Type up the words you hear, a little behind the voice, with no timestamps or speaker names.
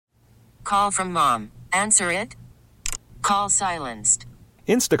Call from mom. Answer it. Call silenced.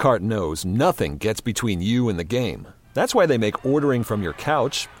 Instacart knows nothing gets between you and the game. That's why they make ordering from your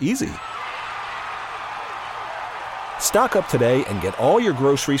couch easy. Stock up today and get all your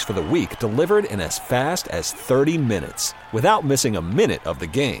groceries for the week delivered in as fast as 30 minutes without missing a minute of the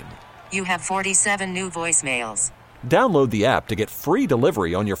game. You have 47 new voicemails. Download the app to get free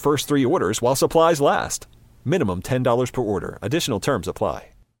delivery on your first 3 orders while supplies last. Minimum $10 per order. Additional terms apply.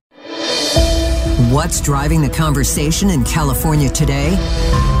 What's driving the conversation in California today?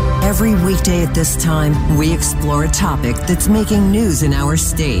 Every weekday at this time, we explore a topic that's making news in our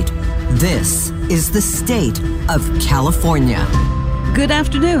state. This is the State of California. Good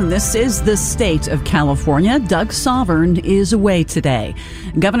afternoon. This is the State of California. Doug Sovereign is away today.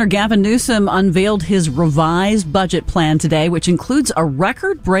 Governor Gavin Newsom unveiled his revised budget plan today, which includes a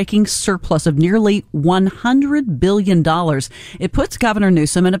record-breaking surplus of nearly $100 billion. It puts Governor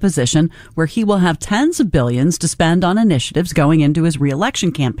Newsom in a position where he will have tens of billions to spend on initiatives going into his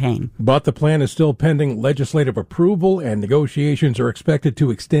re-election campaign. But the plan is still pending legislative approval, and negotiations are expected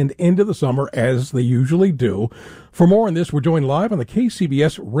to extend into the summer, as they usually do. For more on this, we're joined live on the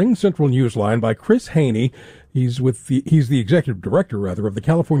KCBS Ring Central Newsline by Chris Hoene. He's the executive director, of the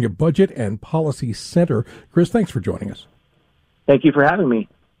California Budget and Policy Center. Chris, thanks for joining us. Thank you for having me.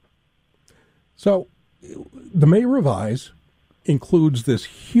 So, the May revise includes this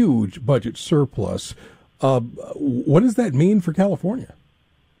huge budget surplus. What does that mean for California?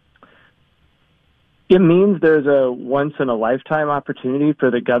 It means there's a once-in-a-lifetime opportunity for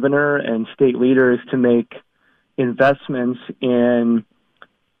the governor and state leaders to make investments in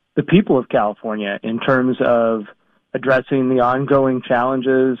the people of California in terms of addressing the ongoing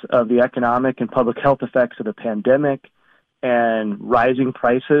challenges of the economic and public health effects of the pandemic and rising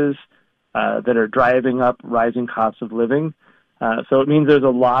prices that are driving up rising costs of living. So it means there's a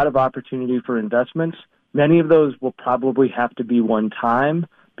lot of opportunity for investments. Many of those will probably have to be one time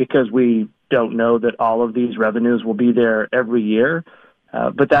because we don't know that all of these revenues will be there every year.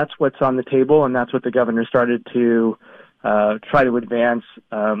 But that's what's on the table, and that's what the governor started to try to advance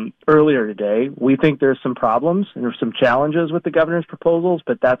earlier today. We think there's some problems and there's some challenges with the governor's proposals,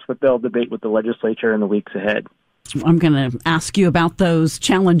 but that's what they'll debate with the legislature in the weeks ahead. I'm going to ask you about those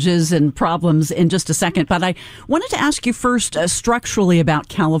challenges and problems in just a second, but I wanted to ask you first structurally about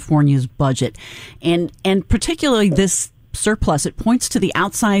California's budget, and particularly this surplus. It points to the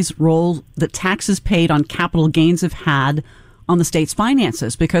outsized role that taxes paid on capital gains have had on the state's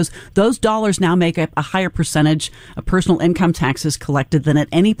finances, because those dollars now make up a higher percentage of personal income taxes collected than at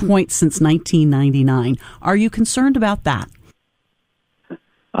any point since 1999. Are you concerned about that?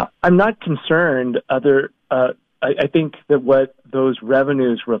 I'm not concerned. I think that what those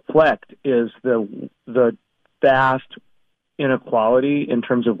revenues reflect is the vast inequality in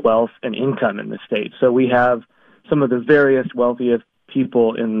terms of wealth and income in the state. So we have some of the wealthiest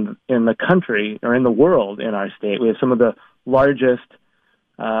people in the country or in the world in our state. We have some of the largest,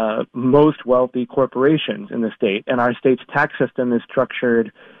 most wealthy corporations in the state, and our state's tax system is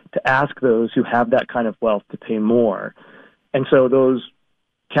structured to ask those who have that kind of wealth to pay more. And so those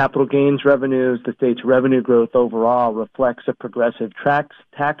capital gains revenues, the state's revenue growth overall reflects a progressive tax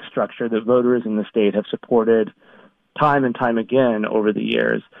structure that voters in the state have supported time and time again over the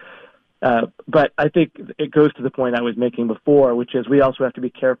years. But I think it goes to the point I was making before, which is we also have to be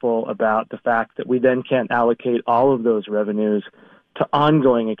careful about the fact that we then can't allocate all of those revenues to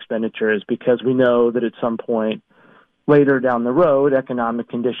ongoing expenditures, because we know that at some point later down the road, economic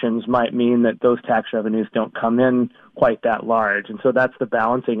conditions might mean that those tax revenues don't come in quite that large. And so that's the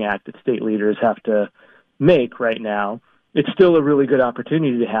balancing act that state leaders have to make right now. It's still a really good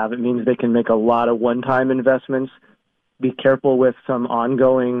opportunity to have. It means they can make a lot of one-time investments, be careful with some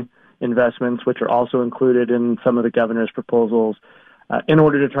ongoing investments, which are also included in some of the governor's proposals, in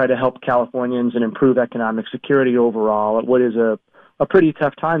order to try to help Californians and improve economic security overall at what is a pretty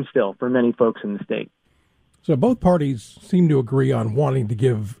tough time still for many folks in the state. So both parties seem to agree on wanting to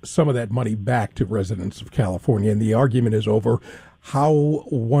give some of that money back to residents of California, and the argument is over how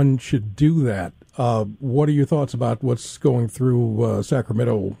one should do that. What are your thoughts about what's going through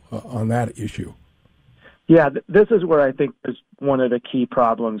Sacramento on that issue? Yeah, this is where I think is one of the key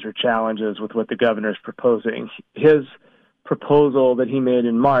problems or challenges with what the governor's proposing. His proposal that he made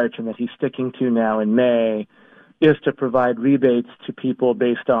in March and that he's sticking to now in May is to provide rebates to people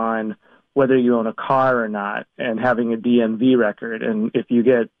based on whether you own a car or not and having a DMV record. And if you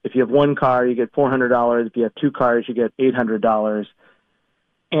have one car, you get $400. If you have two cars, you get $800.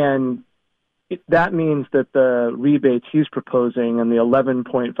 And that means that the rebates he's proposing and the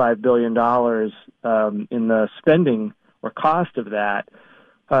 $11.5 billion in the spending or cost of that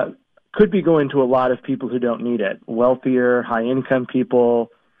could be going to a lot of people who don't need it, wealthier, high-income people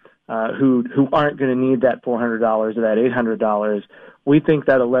who aren't going to need that $400 or that $800. We think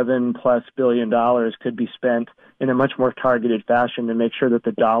that $11+ billion could be spent in a much more targeted fashion to make sure that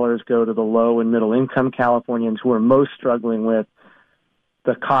the dollars go to the low and middle income Californians who are most struggling with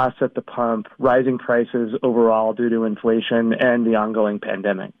the costs at the pump, rising prices overall due to inflation, and the ongoing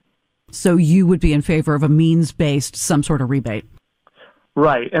pandemic. So you would be in favor of a means-based, some sort of rebate?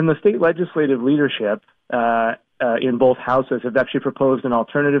 Right. And the state legislative leadership in both houses have actually proposed an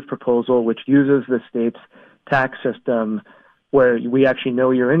alternative proposal which uses the state's tax system where we actually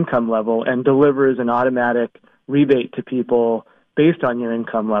know your income level and delivers an automatic rebate to people based on your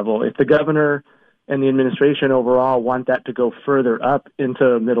income level. If the governor and the administration overall want that to go further up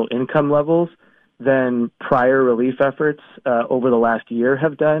into middle income levels than prior relief efforts over the last year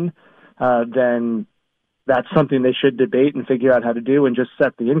have done, then that's something they should debate and figure out how to do and just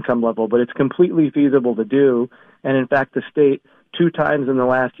set the income level. But it's completely feasible to do. And in fact, the state 2 times in the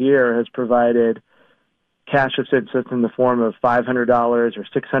last year has provided cash assistance in the form of $500 or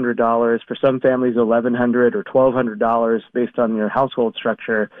 $600, for some families $1,100 or $1,200 based on your household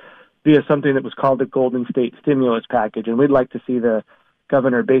structure, via something that was called the Golden State Stimulus Package. And we'd like to see the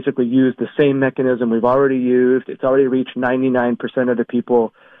governor basically use the same mechanism we've already used. It's already reached 99% of the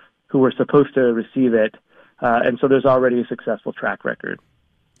people who were supposed to receive it. And so there's already a successful track record.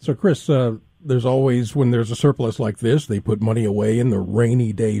 So, Chris, there's always, when there's a surplus like this, they put money away in the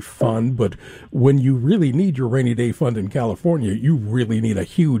rainy day fund. But when you really need your rainy day fund in California, you really need a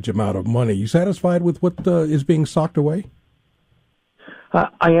huge amount of money. You satisfied with what is being socked away?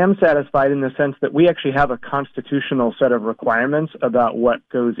 I am satisfied in the sense that we actually have a constitutional set of requirements about what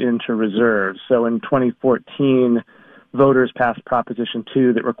goes into reserves. So in 2014, voters passed Proposition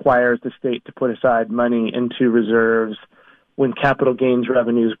 2 that requires the state to put aside money into reserves when capital gains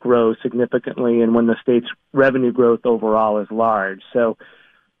revenues grow significantly and when the state's revenue growth overall is large. So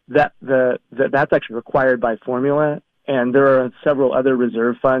that's actually required by formula. And there are several other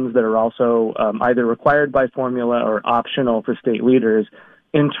reserve funds that are also either required by formula or optional for state leaders.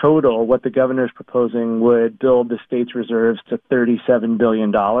 In total, what the governor is proposing would build the state's reserves to $37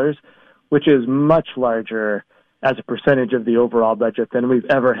 billion, which is much larger as a percentage of the overall budget than we've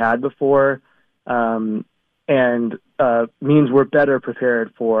ever had before, and means we're better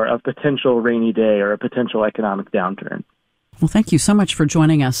prepared for a potential rainy day or a potential economic downturn. Well, thank you so much for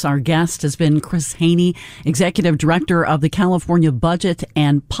joining us. Our guest has been Chris Hoene, Executive Director of the California Budget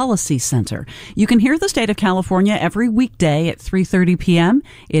and Policy Center. You can hear the State of California every weekday at 3:30 p.m.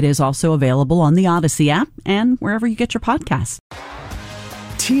 It is also available on the Odyssey app and wherever you get your podcasts.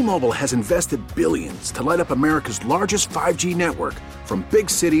 T-Mobile has invested billions to light up America's largest 5G network, from big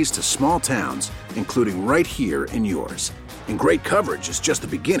cities to small towns, including right here in yours. And great coverage is just the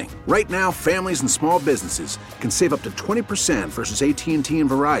beginning. Right now, families and small businesses can save up to 20% versus AT&T and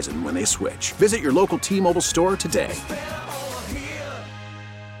Verizon when they switch. Visit your local T-Mobile store today.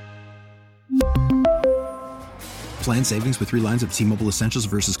 Plan savings with 3 lines of T-Mobile Essentials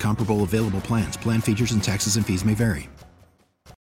versus comparable available plans. Plan features and taxes and fees may vary.